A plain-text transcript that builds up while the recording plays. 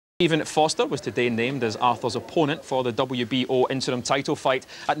Stephen Foster was today named as Arthur's opponent for the WBO interim title fight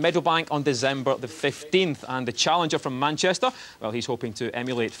at Meadowbank on December the 15th. And the challenger from Manchester, well, he's hoping to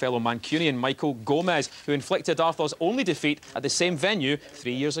emulate fellow Mancunian Michael Gomez, who inflicted Arthur's only defeat at the same venue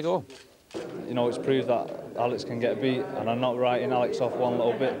 3 years ago. You know, it's proved that Alex can get beat, and I'm not writing Alex off one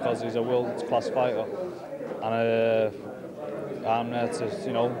little bit because he's a world-class fighter. And I'm there to,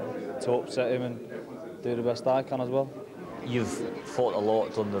 you know, to upset him and do the best I can as well. You've fought a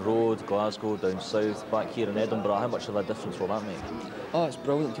lot on the road, Glasgow, down south, back here in Edinburgh. How much of a difference will that make? Oh, it's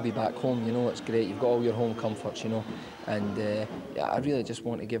brilliant to be back home, you know, it's great. You've got all your home comforts, you know, and yeah, I really just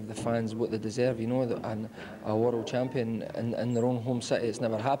want to give the fans what they deserve, you know, and a world champion in their own home city. It's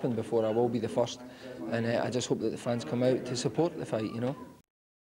never happened before. I will be the first, and I just hope that the fans come out to support the fight, you know.